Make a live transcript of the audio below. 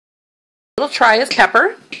We'll try is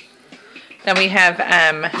Pepper. Then we have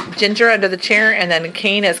Ginger under the chair, and then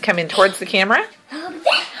Kane is coming towards the camera.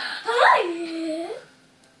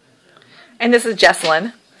 And this is Jesselyn.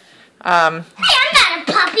 Hey, I'm not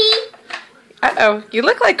a puppy. Uh-oh, you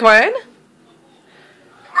look like one. Okay,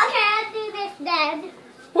 I'll do this then.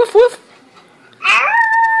 Woof, woof.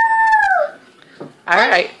 Ow! All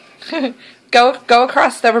right. Go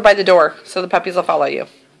across over by the door so the puppies will follow you.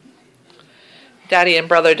 Daddy and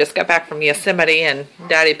brother just got back from Yosemite, and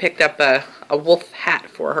Daddy picked up a wolf hat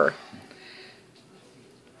for her.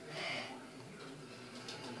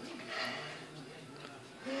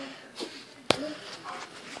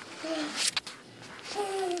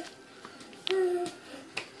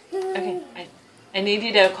 Okay, I need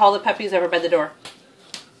you to call the puppies over by the door.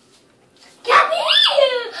 Come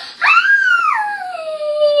here!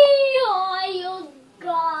 Hi, you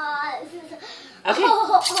guys. Okay.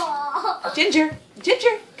 Ginger,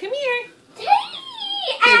 come here. Hey,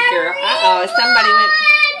 Good girl. Uh-oh, somebody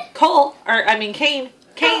went. Cole, or I mean Kane.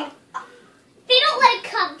 Kane. They don't let it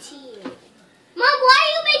come to you. Mom, why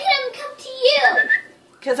are you making them come to you?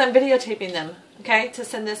 Because I'm videotaping them, okay, to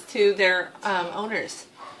send this to their owners.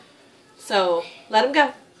 So, let them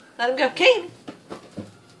go. Let them go. Kane.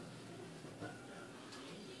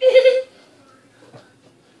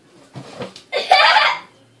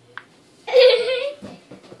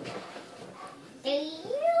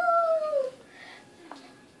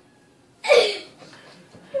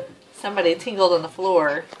 Somebody tingled on the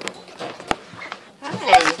floor.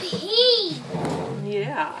 Hi. Pee.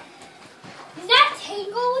 Yeah. Is that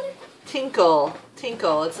tangled? Tinkle.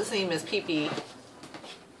 Tinkle. It's the same as pee-pee.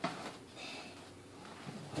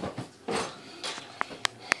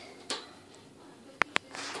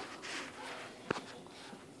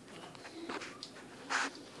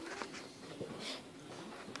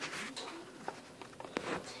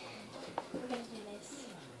 We're gonna do this.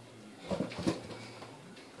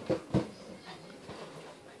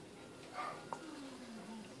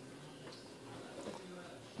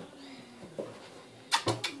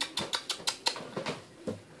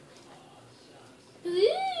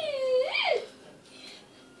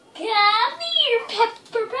 Come here,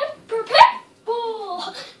 Pepper, Pepper,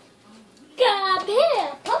 Pepper. Come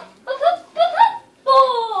here, Pepper, Pepper, Pepper.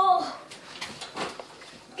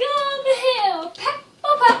 Come here,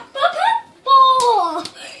 Pepper, Pepper, Pepper.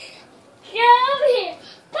 Come here,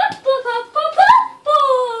 Pepper, Pepper, Pepper.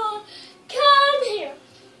 Come here.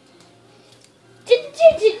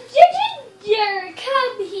 Ginger, ginger, ginger.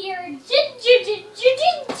 Come here, ginger, ginger,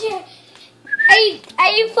 ginger.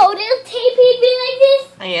 Are you phototaping me like this?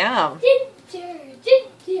 I am. Ginger,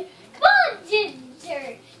 ginger. Come on, ginger,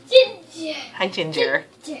 ginger. Hi, Ginger.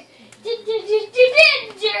 Ginger, ginger, ginger,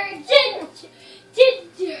 ginger, ginger,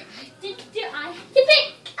 ginger, ginger. I have to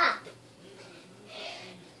pick up.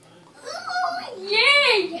 Oh,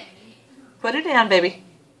 yay! Put it down, baby.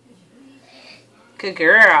 Good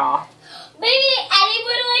girl. Maybe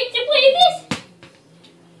anyone would like to play this?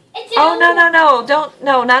 It's Oh, no. Don't.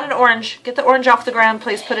 No, not an orange. Get the orange off the ground,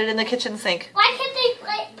 please. Put it in the kitchen sink. Why can't they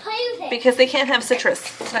play with it? Because they can't have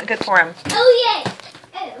citrus. It's not good for them. Oh, yay.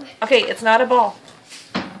 Oh. Okay, it's not a ball.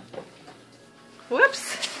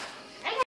 Whoops.